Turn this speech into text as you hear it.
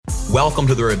Welcome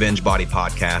to the Revenge Body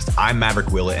Podcast. I'm Maverick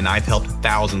Willett, and I've helped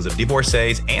thousands of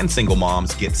divorcees and single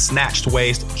moms get snatched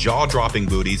waist, jaw-dropping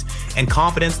booties, and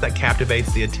confidence that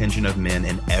captivates the attention of men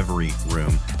in every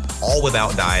room, all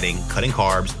without dieting, cutting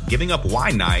carbs, giving up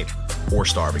wine night, or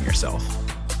starving yourself.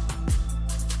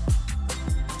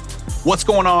 What's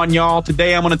going on, y'all?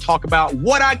 Today I'm going to talk about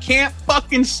what I can't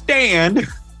fucking stand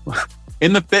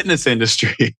in the fitness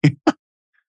industry.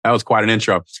 That was quite an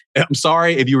intro. I'm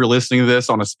sorry if you were listening to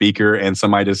this on a speaker and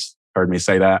somebody just heard me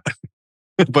say that,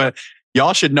 but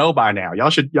y'all should know by now. Y'all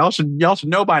should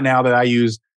know by now that I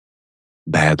use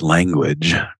bad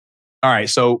language. All right.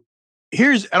 So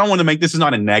I don't want to make this is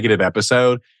not a negative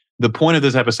episode. The point of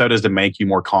this episode is to make you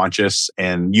more conscious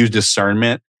and use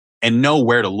discernment and know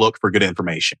where to look for good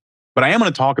information. But I am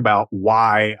going to talk about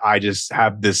why I just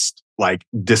have this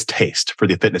distaste for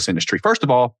the fitness industry. First of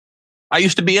all, I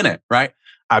used to be in it, right?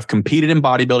 I've competed in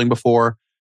bodybuilding before.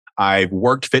 I've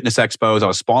worked fitness expos. I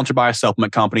was sponsored by a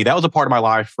supplement company. That was a part of my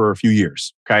life for a few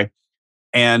years. Okay.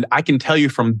 And I can tell you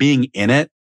from being in it,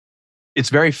 it's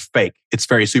very fake. It's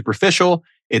very superficial.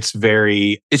 It's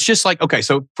just like, okay.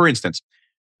 So for instance,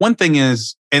 one thing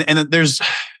is, and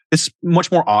it's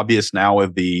much more obvious now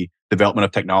with the development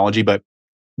of technology, but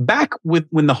back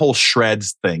when the whole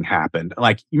Shreds thing happened,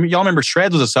 like y'all remember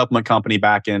Shreds was a supplement company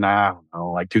back in, I don't know,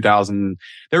 like 2000.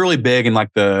 They're really big in like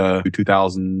the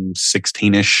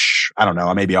 2016-ish. I don't know,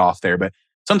 I may be off there, but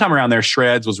sometime around there,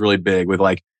 Shreds was really big with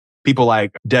like people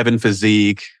like Devin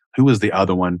Physique. Who was the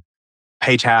other one?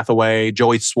 Paige Hathaway,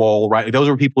 Joey Swole, right? Those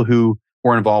were people who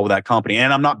were involved with that company.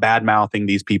 And I'm not bad mouthing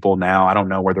these people now. I don't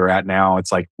know where they're at now.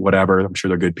 It's like, whatever. I'm sure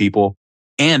they're good people.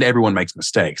 And everyone makes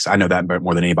mistakes. I know that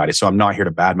more than anybody. So I'm not here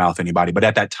to badmouth anybody. But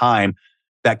at that time,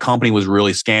 that company was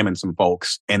really scamming some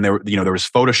folks. And there was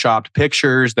photoshopped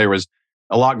pictures. There was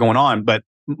a lot going on. But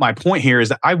my point here is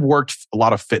that I've worked a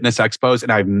lot of fitness expos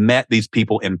and I've met these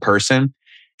people in person.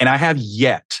 And I have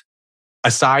yet,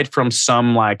 aside from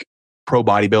some like pro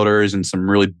bodybuilders and some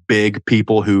really big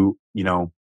people who,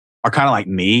 are kind of like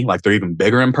me, like they're even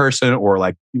bigger in person or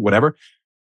like whatever.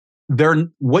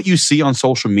 What you see on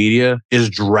social media is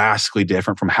drastically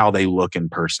different from how they look in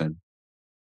person,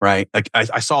 right? Like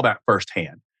I saw that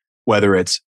firsthand, whether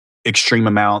it's extreme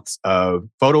amounts of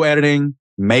photo editing,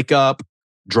 makeup,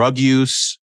 drug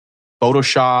use,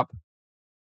 Photoshop,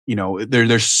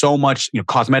 there's so much,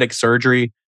 cosmetic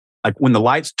surgery. Like when the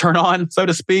lights turn on, so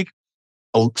to speak,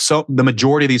 so the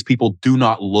majority of these people do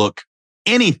not look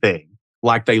anything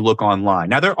like they look online.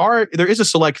 Now there is a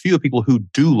select few of people who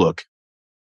do look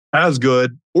as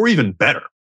good or even better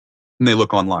than they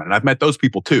look online. And I've met those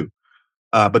people too.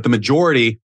 But the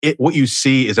majority, what you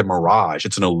see is a mirage.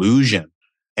 It's an illusion.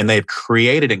 And they've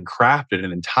created and crafted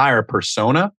an entire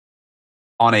persona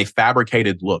on a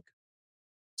fabricated look.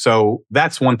 So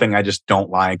that's one thing I just don't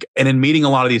like. And in meeting a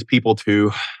lot of these people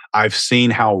too, I've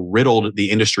seen how riddled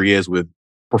the industry is with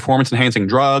performance enhancing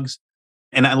drugs.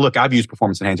 And look, I've used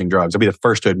performance enhancing drugs. I'll be the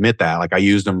first to admit that. Like I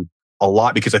used them a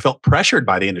lot because I felt pressured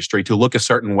by the industry to look a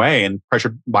certain way and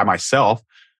pressured by myself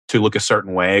to look a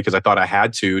certain way because I thought I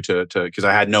had to because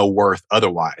I had no worth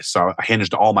otherwise. So I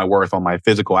hinged all my worth on my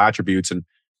physical attributes and,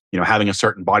 having a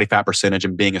certain body fat percentage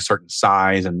and being a certain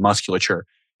size and musculature.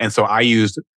 And so I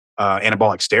used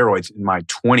anabolic steroids in my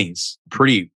 20s.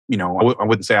 Pretty, I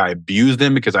wouldn't say I abused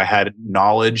them because I had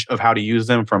knowledge of how to use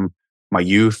them from my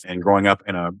youth and growing up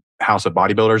in a house of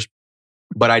bodybuilders.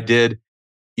 But I did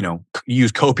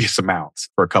use copious amounts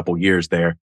for a couple years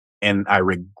there. And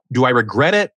do I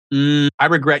regret it? I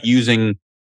regret using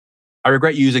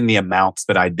the amounts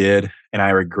that I did. And I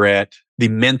regret the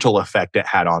mental effect it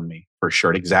had on me for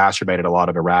sure. It exacerbated a lot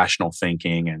of irrational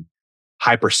thinking and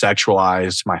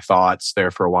hypersexualized my thoughts there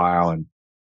for a while. And,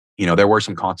 there were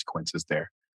some consequences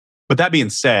there. But that being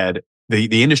said,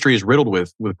 the industry is riddled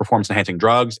with performance enhancing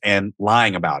drugs and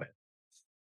lying about it.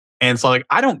 And so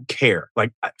I don't care.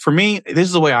 Like for me, this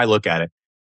is the way I look at it.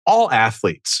 All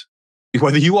athletes,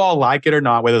 whether you all like it or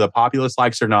not, whether the populace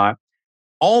likes it or not,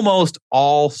 almost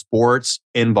all sports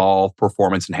involve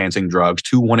performance enhancing drugs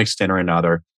to one extent or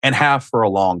another and have for a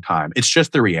long time. It's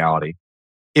just the reality.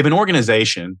 If an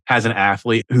organization has an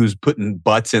athlete who's putting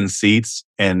butts in seats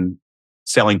and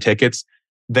selling tickets,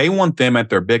 they want them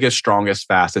at their biggest, strongest,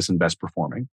 fastest, and best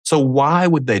performing. So why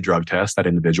would they drug test that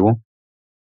individual?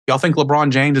 Y'all think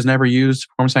LeBron James has never used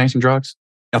performance enhancing drugs?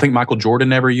 Y'all think Michael Jordan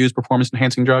never used performance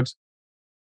enhancing drugs?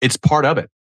 It's part of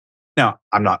it. Now,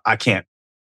 I can't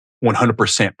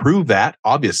 100% prove that,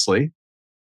 obviously.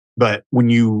 But when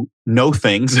you know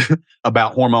things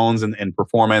about hormones and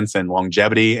performance and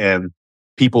longevity and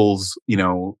people's,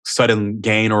 sudden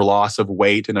gain or loss of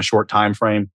weight in a short time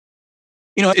frame,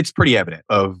 it's pretty evident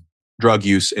of drug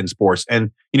use in sports.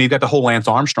 And, you've got the whole Lance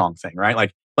Armstrong thing, right?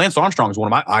 Like Lance Armstrong is one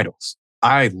of my idols.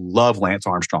 I love Lance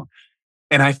Armstrong.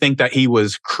 And I think that he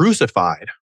was crucified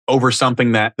over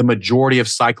something that the majority of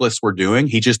cyclists were doing.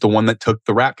 He's just the one that took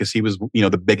the rap because he was,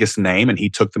 the biggest name, and he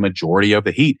took the majority of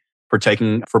the heat for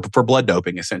taking for blood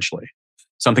doping, essentially.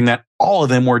 Something that all of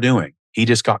them were doing. He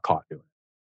just got caught doing it.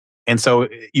 And so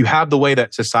you have the way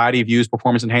that society views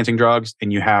performance enhancing drugs,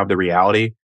 and you have the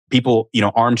reality. People,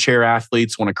 armchair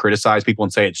athletes want to criticize people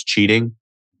and say it's cheating.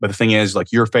 But the thing is,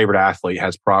 like, your favorite athlete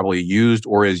has probably used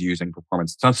or is using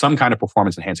some kind of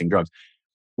performance enhancing drugs.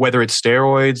 Whether it's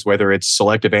steroids, whether it's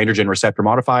selective androgen receptor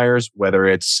modifiers, whether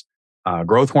it's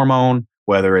growth hormone,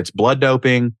 whether it's blood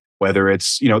doping, whether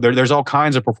it's, there's all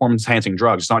kinds of performance enhancing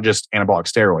drugs. It's not just anabolic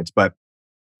steroids, but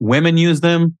women use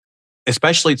them,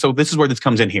 especially. So this is where this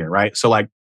comes in here, right? So like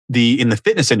in the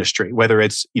fitness industry, whether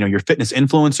it's, your fitness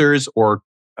influencers or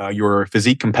your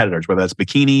physique competitors, whether that's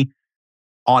bikini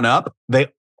on up,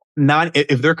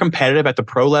 if they're competitive at the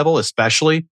pro level,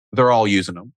 especially, they're all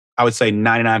using them. I would say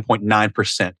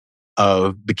 99.9%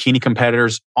 of bikini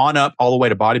competitors on up all the way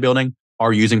to bodybuilding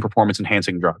are using performance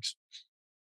enhancing drugs.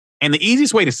 And the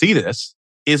easiest way to see this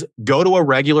is go to a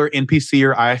regular NPC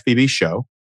or IFBB show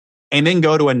and then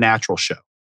go to a natural show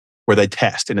where they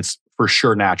test, and it's for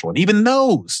sure natural. And even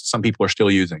those, some people are still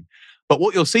using. But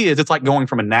what you'll see is it's like going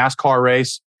from a NASCAR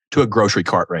race to a grocery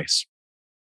cart race.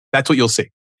 That's what you'll see.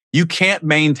 You can't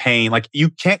maintain, you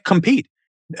can't compete.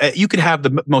 You could have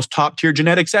the most top tier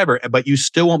genetics ever, but you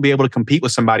still won't be able to compete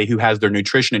with somebody who has their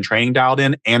nutrition and training dialed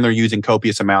in and they're using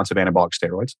copious amounts of anabolic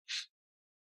steroids.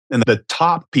 And the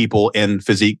top people in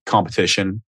physique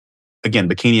competition, again,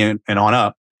 bikini and on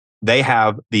up, they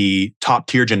have the top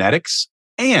tier genetics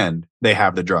and they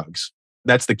have the drugs.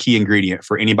 That's the key ingredient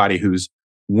for anybody who's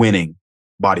winning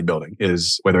bodybuilding,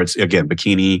 is whether it's, again,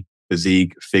 bikini,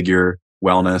 physique, figure,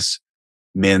 wellness,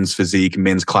 men's physique,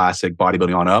 men's classic,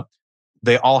 bodybuilding on up.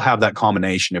 They all have that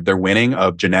combination if they're winning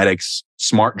of genetics,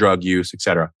 smart drug use, et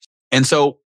cetera. And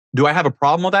so do I have a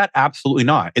problem with that? Absolutely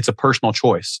not. It's a personal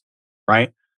choice,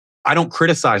 right? I don't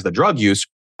criticize the drug use.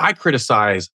 I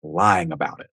criticize lying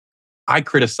about it. I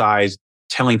criticize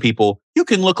telling people, you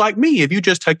can look like me if you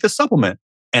just take this supplement,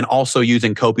 and also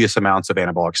using copious amounts of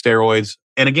anabolic steroids.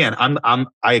 And again, I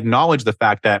acknowledge the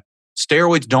fact that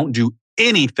steroids don't do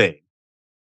anything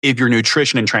if your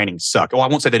nutrition and training suck. I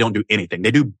won't say they don't do anything.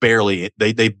 They do barely,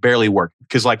 they barely work.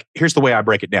 Because here's the way I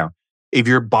break it down. If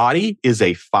your body is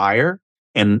a fire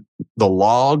and the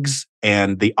logs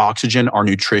and the oxygen are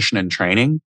nutrition and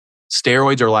training,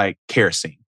 steroids are like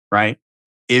kerosene, right?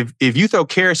 If you throw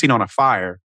kerosene on a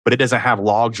fire, but it doesn't have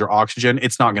logs or oxygen,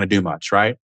 it's not going to do much,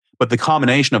 right? But the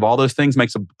combination of all those things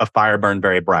makes a fire burn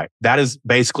very bright. That is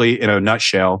basically, in a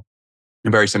nutshell, in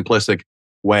a very simplistic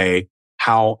way,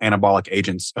 how anabolic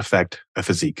agents affect a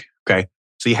physique, okay?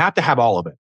 So you have to have all of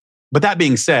it. But that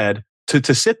being said,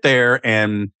 to sit there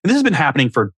and this has been happening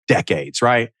for decades,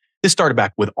 right? This started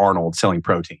back with Arnold selling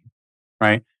protein,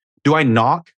 right? Do I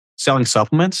knock selling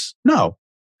supplements? No.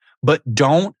 But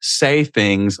don't say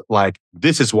things like,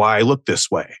 this is why I look this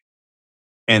way,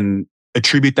 and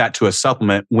attribute that to a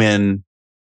supplement when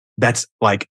that's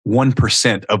like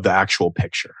 1% of the actual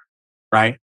picture,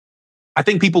 right? I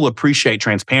think people appreciate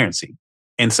transparency.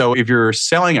 And so if you're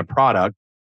selling a product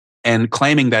and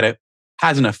claiming that it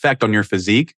has an effect on your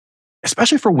physique,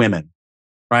 especially for women,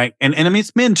 right? And I mean,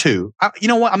 it's men too. You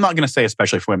know what? I'm not going to say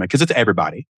especially for women because it's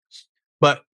everybody.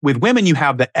 But with women, you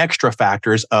have the extra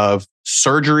factors of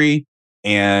surgery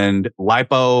and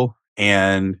lipo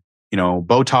and,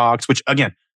 Botox, which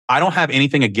again, I don't have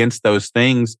anything against those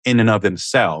things in and of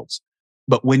themselves.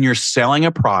 But when you're selling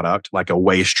a product like a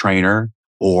waist trainer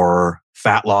or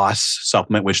fat loss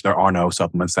supplement, which there are no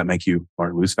supplements that make you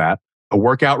or lose fat, a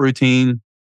workout routine,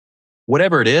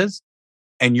 whatever it is,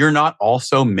 and you're not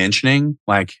also mentioning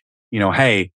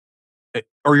hey,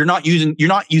 or you're not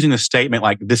using a statement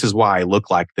like, this is why I look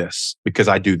like this because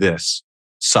I do this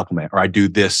supplement or I do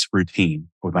this routine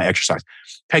with my exercise.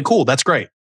 Hey, cool. That's great.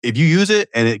 If you use it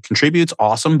and it contributes,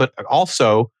 awesome. But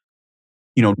also,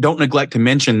 don't neglect to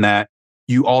mention that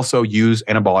you also use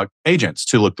anabolic agents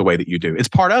to look the way that you do. It's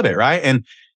part of it, right? And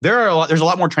there's a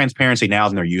lot more transparency now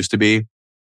than there used to be.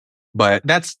 But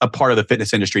that's a part of the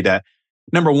fitness industry that,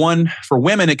 number one, for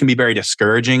women, it can be very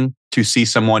discouraging to see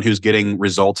someone who's getting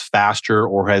results faster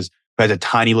or has a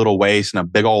tiny little waist and a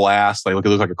big old ass. They look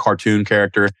like a cartoon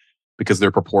character because of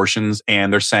their proportions.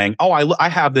 And they're saying, oh, I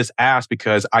have this ass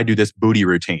because I do this booty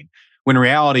routine. When in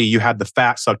reality, you have the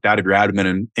fat sucked out of your abdomen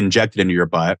and injected into your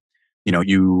butt.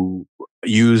 You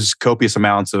use copious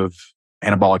amounts of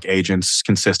anabolic agents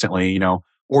consistently,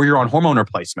 or you're on hormone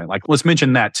replacement. Like, let's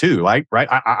mention that too. Like, right?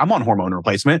 I'm on hormone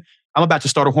replacement. I'm about to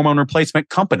start a hormone replacement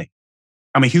company.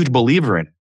 I'm a huge believer in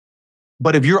it.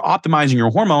 But if you're optimizing your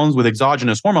hormones with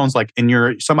exogenous hormones, like, and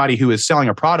you're somebody who is selling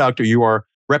a product or you are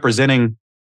representing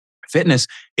fitness,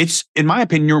 it's, in my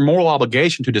opinion, your moral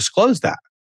obligation to disclose that.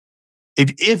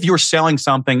 If you're selling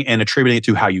something and attributing it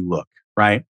to how you look,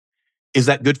 right? Is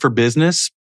that good for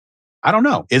business? I don't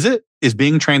know. Is it? Is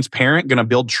being transparent going to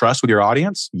build trust with your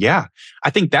audience? Yeah. I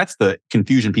think that's the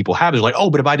confusion people have, is like, oh,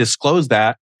 but if I disclose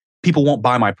that, people won't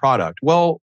buy my product.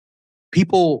 Well,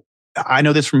 people, I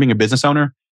know this from being a business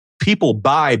owner, people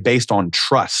buy based on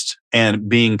trust and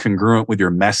being congruent with your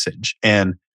message.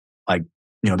 And like,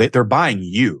 they're buying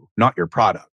you, not your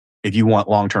product, if you want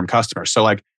long-term customers. So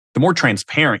like, the more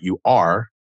transparent you are,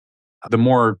 the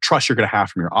more trust you're going to have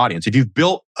from your audience. If you've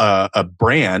built a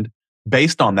brand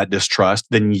based on that distrust,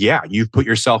 then yeah, you've put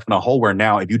yourself in a hole where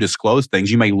now if you disclose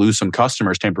things, you may lose some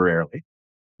customers temporarily.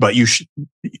 But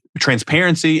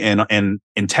transparency and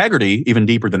integrity, even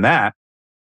deeper than that,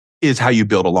 is how you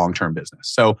build a long-term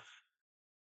business. So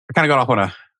I kind of got off on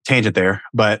a tangent there,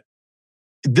 but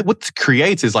what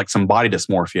creates is like some body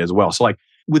dysmorphia as well. So like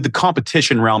with the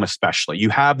competition realm especially, you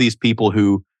have these people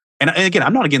who, and again,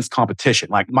 I'm not against competition.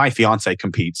 Like my fiance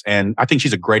competes, and I think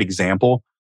she's a great example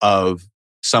of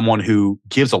someone who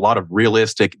gives a lot of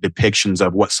realistic depictions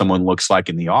of what someone looks like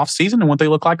in the off season and what they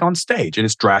look like on stage. And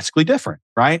it's drastically different,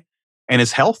 right? And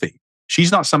it's healthy.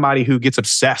 She's not somebody who gets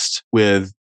obsessed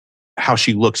with how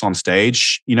she looks on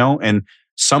stage, and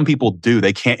some people do.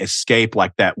 They can't escape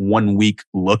like that 1 week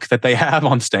look that they have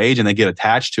on stage, and they get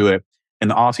attached to it.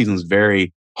 And the off season is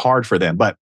very hard for them.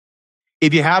 But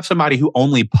if you have somebody who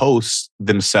only posts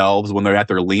themselves when they're at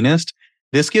their leanest,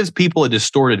 this gives people a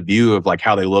distorted view of like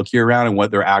how they look year round and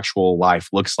what their actual life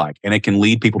looks like. And it can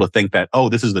lead people to think that, oh,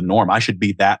 this is the norm. I should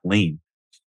be that lean.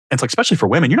 And it's like, especially for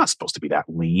women, you're not supposed to be that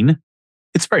lean.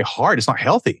 It's very hard. It's not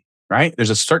healthy, right?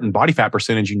 There's a certain body fat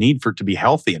percentage you need for it to be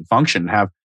healthy and function and have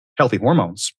healthy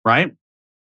hormones, right?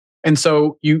 And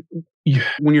so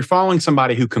when you're following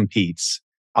somebody who competes,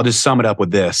 I'll just sum it up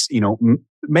with this,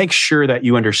 make sure that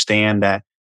you understand that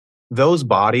those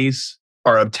bodies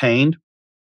are obtained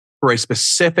for a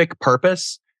specific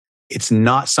purpose. It's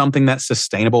not something that's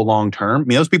sustainable long-term. I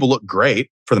mean, those people look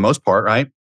great for the most part, right?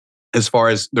 As far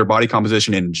as their body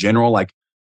composition in general, like,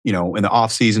 in the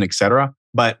off season, et cetera.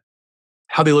 But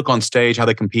how they look on stage, how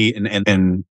they compete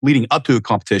and leading up to a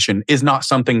competition is not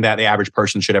something that the average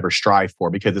person should ever strive for,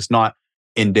 because it's not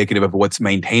indicative of what's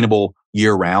maintainable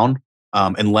year round,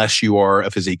 unless you are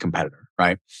a physique competitor,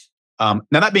 right? Now,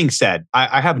 that being said,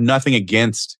 I have nothing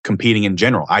against competing in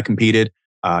general. I competed.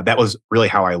 That was really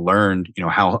how I learned,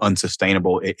 how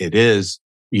unsustainable it is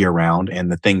year round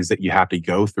and the things that you have to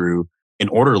go through in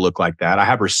order to look like that. I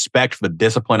have respect for the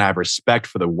discipline. I have respect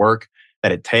for the work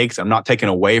that it takes. I'm not taking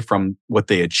away from what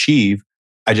they achieve.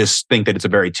 I just think that it's a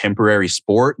very temporary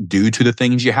sport due to the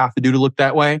things you have to do to look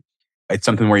that way. It's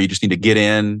something where you just need to get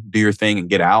in, do your thing, and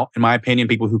get out. In my opinion,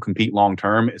 people who compete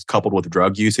long-term is coupled with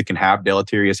drug use. It can have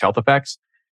deleterious health effects.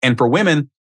 And for women,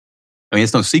 I mean,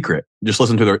 it's no secret. Just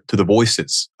listen to the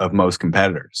voices of most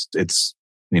competitors. It's,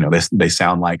 they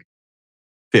sound like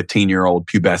 15-year-old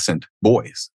pubescent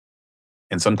boys.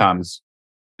 And sometimes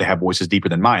they have voices deeper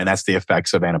than mine. And that's the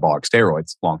effects of anabolic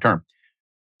steroids long-term.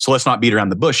 So let's not beat around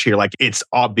the bush here. Like, it's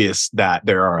obvious that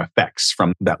there are effects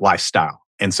from that lifestyle.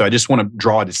 And so I just want to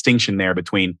draw a distinction there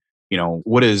between,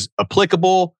 what is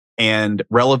applicable and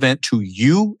relevant to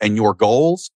you and your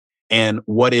goals, and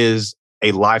what is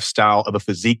a lifestyle of a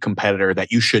physique competitor that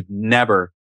you should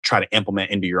never try to implement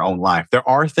into your own life. There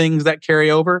are things that carry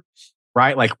over,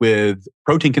 right? Like with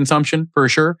protein consumption, for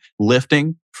sure,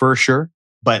 lifting, for sure.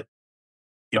 But,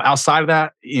 outside of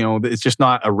that, it's just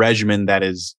not a regimen that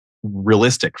is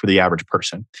realistic for the average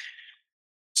person.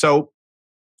 So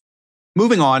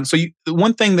moving on. So the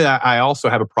one thing that I also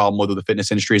have a problem with the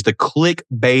fitness industry is the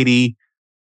clickbaity,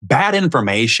 bad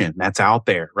information that's out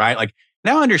there, right? Like,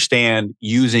 now I understand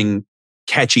using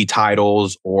catchy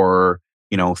titles or,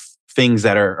 things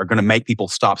that are going to make people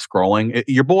stop scrolling.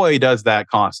 Your boy does that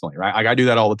constantly, right? Like, I do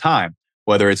that all the time,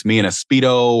 whether it's me in a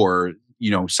Speedo or,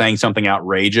 saying something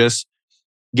outrageous.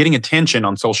 Getting attention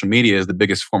on social media is the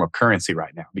biggest form of currency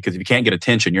right now, because if you can't get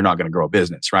attention, you're not going to grow a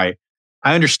business, right?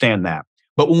 I understand that.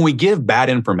 But when we give bad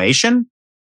information,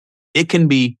 it can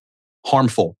be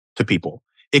harmful to people.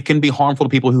 It can be harmful to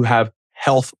people who have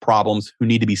health problems, who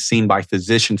need to be seen by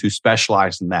physicians who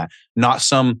specialize in that, not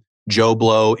some Joe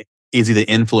Blow, Izzy the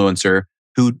influencer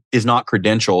who is not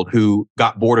credentialed, who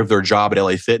got bored of their job at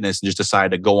LA Fitness and just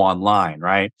decided to go online,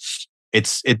 right?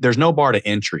 There's no bar to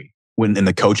entry when in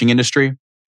the coaching industry.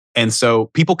 And so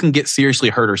people can get seriously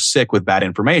hurt or sick with bad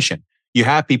information. You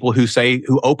have people who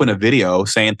open a video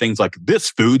saying things like, this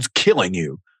food's killing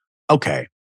you. Okay,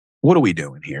 what are we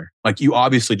doing here? Like, you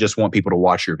obviously just want people to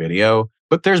watch your video,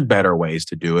 but there's better ways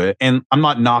to do it. And I'm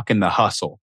not knocking the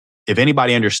hustle. If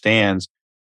anybody understands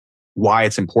why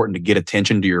it's important to get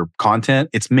attention to your content,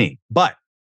 it's me. But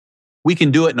we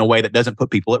can do it in a way that doesn't put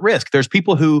people at risk. There's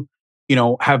people who,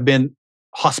 have been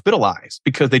hospitalized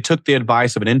because they took the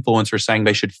advice of an influencer saying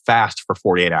they should fast for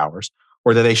 48 hours,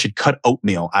 or that they should cut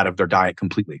oatmeal out of their diet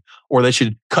completely, or they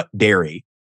should cut dairy,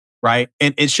 right?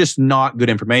 And it's just not good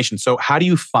information. So how do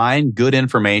you find good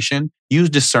information? Use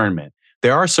discernment.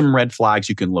 There are some red flags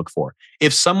you can look for.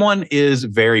 If someone is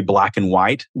very black and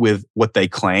white with what they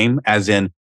claim, as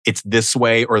in it's this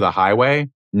way or the highway,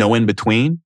 no in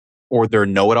between, or they're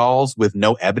know-it-alls with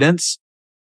no evidence,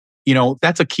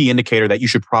 that's a key indicator that you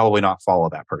should probably not follow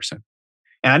that person.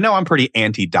 And I know I'm pretty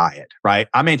anti-diet, right?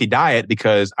 I'm anti-diet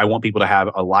because I want people to have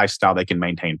a lifestyle they can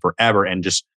maintain forever and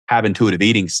just have intuitive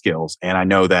eating skills. And I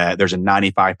know that there's a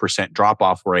 95%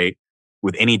 drop-off rate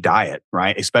with any diet,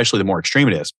 right? Especially the more extreme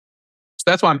it is. So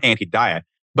that's why I'm anti-diet.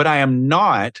 But I am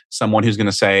not someone who's going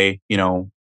to say,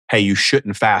 hey, you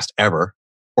shouldn't fast ever,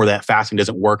 or that fasting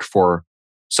doesn't work for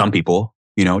some people,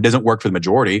 it doesn't work for the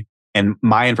majority. And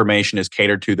my information is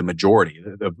catered to the majority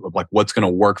of like what's going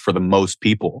to work for the most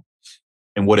people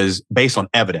and what is based on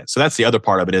evidence. So that's the other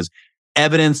part of it, is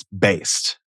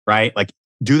evidence-based, right? Like,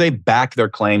 do they back their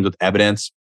claims with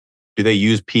evidence? Do they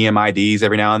use PMIDs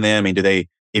every now and then? I mean,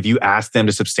 if you ask them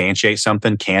to substantiate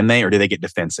something, can they, or do they get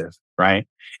defensive, right?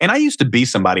 And I used to be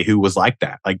somebody who was like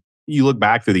that. Like, you look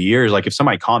back through the years, like if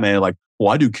somebody commented like,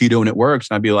 well, I do keto and it works,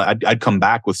 and I'd be like, I'd come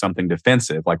back with something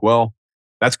defensive. Like, well,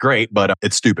 that's great, but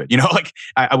it's stupid. Like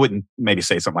I wouldn't maybe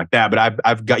say something like that, but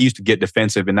I've got used to get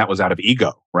defensive, and that was out of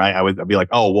ego, right? I'd be like,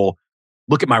 oh, well,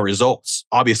 look at my results.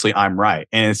 Obviously I'm right.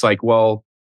 And it's like, well,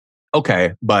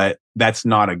 okay, but if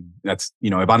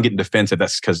I'm getting defensive,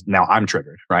 that's because now I'm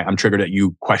triggered, right? I'm triggered at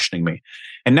you questioning me.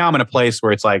 And now I'm in a place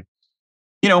where it's like,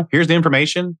 here's the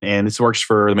information and this works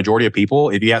for the majority of people.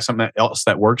 If you have something else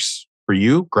that works for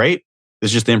you, great. This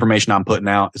is just the information I'm putting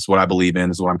out. This is what I believe in.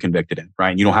 This is what I'm convicted in,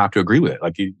 right? And you don't have to agree with it.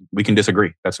 Like, we can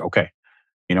disagree. That's okay.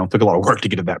 It took a lot of work to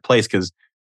get to that place, because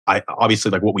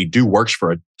obviously, like, what we do works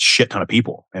for a shit ton of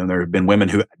people. And there have been women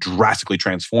who drastically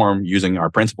transform using our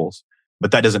principles.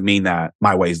 But that doesn't mean that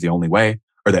my way is the only way,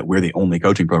 or that we're the only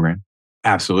coaching program.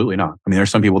 Absolutely not. I mean, there's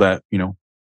some people that,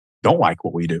 don't like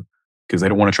what we do because they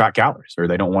don't want to track calories, or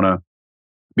they don't want to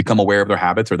become aware of their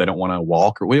habits, or they don't want to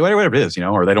walk, or whatever it is,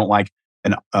 or they don't like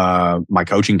my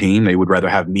coaching team. They would rather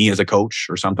have me as a coach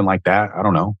or something like that. I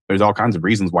don't know. There's all kinds of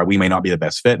reasons why we may not be the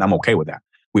best fit, and I'm okay with that.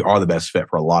 We are the best fit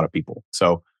for a lot of people.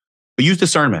 So, but use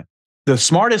discernment. The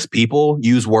smartest people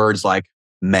use words like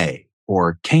may,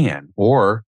 or can,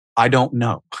 or I don't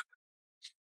know.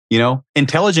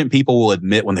 Intelligent people will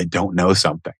admit when they don't know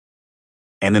something.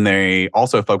 And then they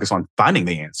also focus on finding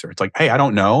the answer. It's like, hey, I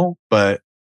don't know, but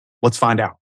let's find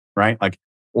out, right? Like,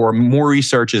 or more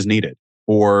research is needed,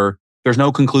 or there's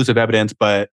no conclusive evidence,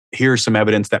 but here's some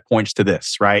evidence that points to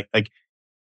this, right? Like,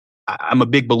 I'm a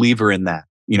big believer in that.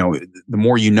 The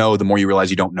more you know, the more you realize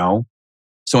you don't know.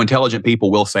 So intelligent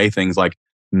people will say things like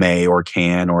may, or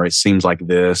can, or it seems like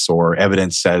this, or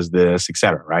evidence says this,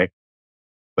 etc., right?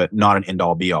 But not an end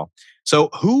all be all. So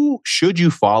who should you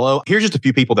follow? Here's just a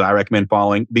few people that I recommend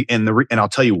following, and I'll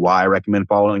tell you why I recommend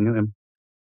following them.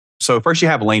 So first, you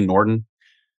have Lane Norton.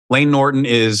 Lane Norton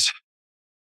is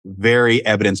very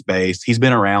evidence-based. He's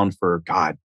been around for,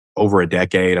 over a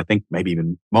decade. I think maybe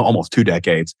even almost 2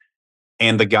 decades.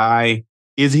 And the guy,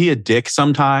 is he a dick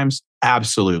sometimes?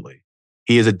 Absolutely.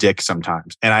 He is a dick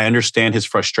sometimes. And I understand his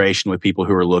frustration with people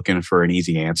who are looking for an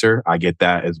easy answer. I get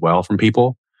that as well from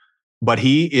people. But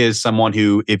he is someone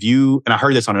who, and I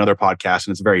heard this on another podcast,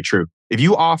 and it's very true. If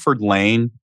you offered Lane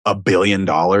 $1 billion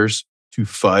to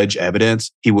fudge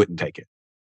evidence, he wouldn't take it.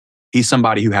 He's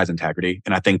somebody who has integrity,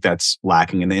 and I think that's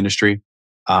lacking in the industry.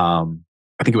 I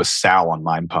think it was Sal on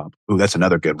Mind Pump. Ooh, that's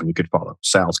another good one you could follow.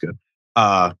 Sal's good.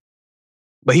 But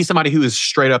he's somebody who is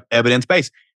straight up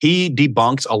evidence-based. He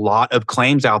debunks a lot of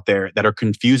claims out there that are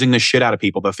confusing the shit out of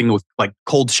people. The thing with like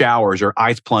cold showers, or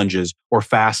ice plunges, or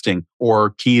fasting,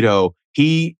 or keto.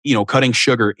 He, cutting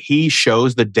sugar. He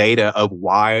shows the data of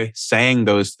why saying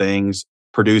those things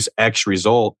produce X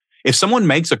result. If someone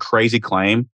makes a crazy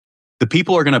claim, the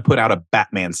people are going to put out a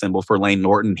Batman symbol for Lane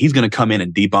Norton. He's going to come in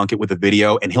and debunk it with a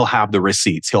video, and he'll have the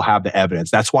receipts. He'll have the evidence.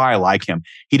 That's why I like him.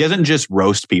 He doesn't just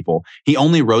roast people. He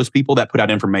only roasts people that put out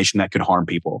information that could harm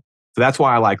people. So that's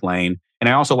why I like Lane. And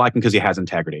I also like him because he has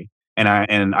integrity.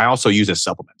 And I also use his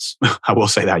supplements. I will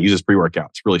say that I use his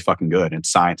pre-workout. It's really fucking good. And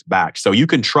it's science backed. So you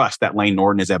can trust that Lane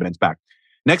Norton is evidence backed.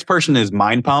 Next person is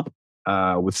Mind Pump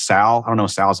with Sal. I don't know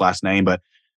Sal's last name, but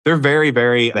they're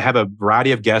they have a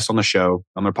variety of guests on the show,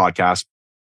 on their podcast,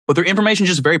 but their information is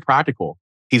just very practical.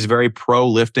 He's very pro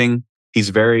lifting. He's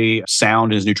very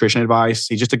sound in his nutrition advice.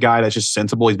 He's just a guy that's just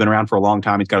sensible. He's been around for a long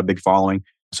time. He's got a big following.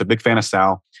 So big fan of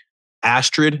Sal.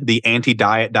 Astrid, the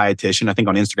anti-diet dietitian. I think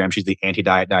on Instagram, she's the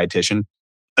anti-diet dietitian.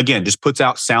 Again, just puts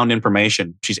out sound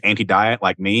information. She's anti-diet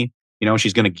like me. You know,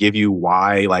 she's going to give you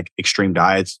why like extreme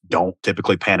diets don't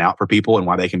typically pan out for people and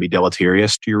why they can be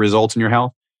deleterious to your results and your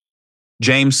health.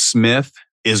 James Smith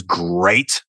is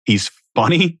great. He's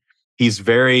funny. He's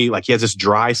very he has this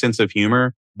dry sense of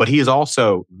humor, but he's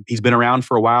been around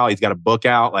for a while. He's got a book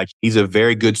out. Like he's a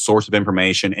very good source of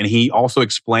information. And he also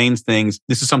explains things.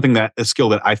 This is a skill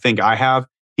that I think I have.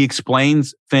 He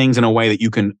explains things in a way that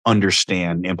you can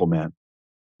understand and implement.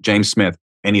 James Smith.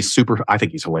 And I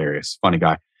think he's hilarious. Funny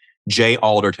guy. Jay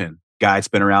Alderton, guy that's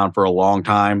been around for a long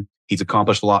time. He's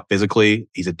accomplished a lot physically.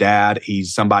 He's a dad.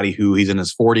 He's somebody who he's in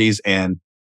his 40s and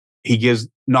he gives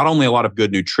not only a lot of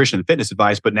good nutrition and fitness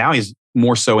advice, but now he's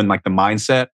more so in like the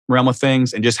mindset realm of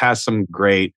things and just has some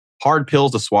great hard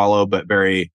pills to swallow, but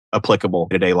very applicable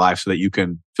day-to-day life so that you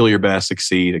can feel your best,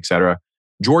 succeed, etc.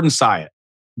 Jordan Syatt,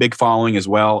 big following as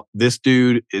well. This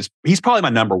dude he's probably my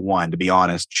number one, to be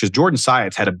honest, because Jordan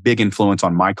Syatt's had a big influence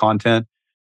on my content.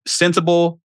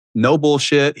 Sensible, no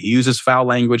bullshit. He uses foul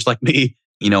language like me.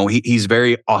 You know, he's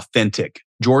very authentic.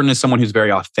 Jordan is someone who's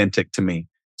very authentic to me.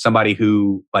 Somebody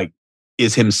who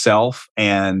is himself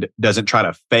and doesn't try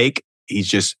to fake. He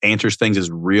just answers things as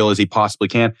real as he possibly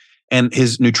can. And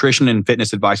his nutrition and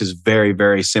fitness advice is very,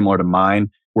 very similar to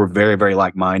mine. We're very, very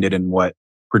like-minded in what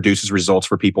produces results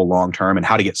for people long-term and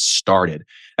how to get started.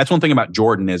 That's one thing about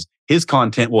Jordan is his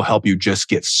content will help you just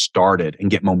get started and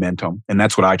get momentum. And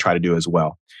that's what I try to do as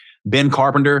well. Ben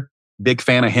Carpenter, big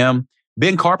fan of him.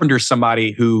 Ben Carpenter is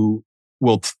somebody who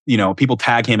will, people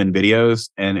tag him in videos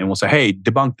and will say, hey,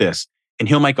 debunk this. And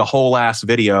he'll make a whole ass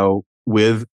video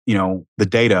with, the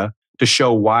data to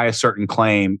show why a certain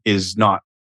claim is not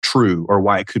true or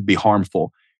why it could be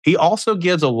harmful. He also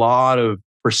gives a lot of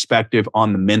perspective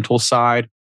on the mental side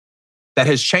that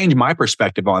has changed my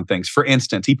perspective on things. For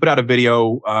instance, he put out a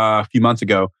video a few months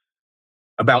ago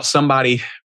about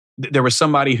there was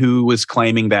somebody who was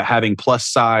claiming that having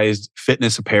plus-sized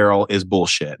fitness apparel is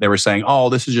bullshit. They were saying, oh,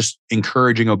 this is just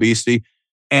encouraging obesity.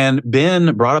 And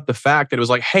Ben brought up the fact that it was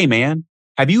like, hey, man,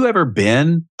 have you ever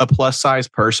been a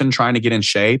plus-sized person trying to get in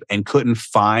shape and couldn't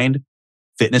find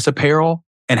fitness apparel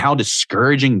and how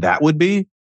discouraging that would be?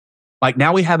 Like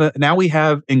now we have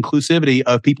inclusivity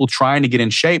of people trying to get in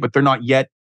shape, but they're not yet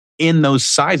in those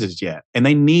sizes yet. And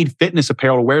they need fitness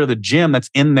apparel to wear to the gym that's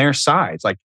in their size.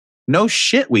 Like, no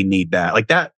shit, we need that. Like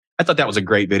that, I thought that was a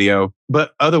great video.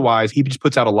 But otherwise, he just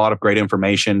puts out a lot of great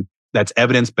information that's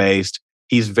evidence-based.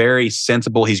 He's very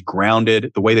sensible. He's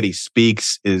grounded. The way that he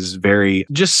speaks is very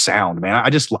just sound, man.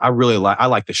 I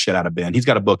like the shit out of Ben. He's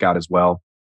got a book out as well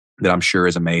that I'm sure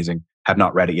is amazing. Have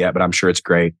not read it yet, but I'm sure it's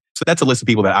great. So that's a list of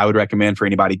people that I would recommend for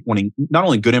anybody wanting not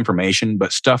only good information,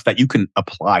 but stuff that you can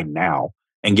apply now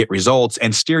and get results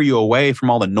and steer you away from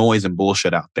all the noise and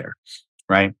bullshit out there,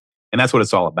 right? And that's what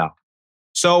it's all about.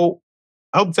 So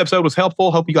I hope this episode was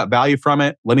helpful. Hope you got value from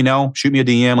it. Let me know. Shoot me a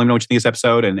DM. Let me know what you think of this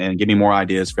episode and give me more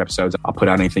ideas for episodes. I'll put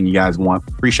out anything you guys want.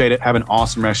 Appreciate it. Have an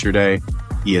awesome rest of your day.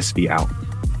 ESV out.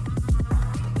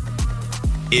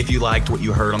 If you liked what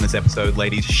you heard on this episode,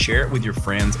 ladies, share it with your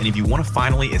friends. And if you want to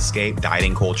finally escape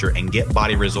dieting culture and get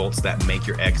body results that make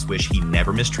your ex wish he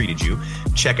never mistreated you,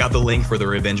 check out the link for the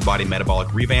Revenge Body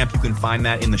Metabolic Revamp. You can find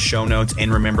that in the show notes.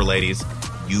 And remember, ladies,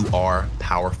 you are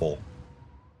powerful.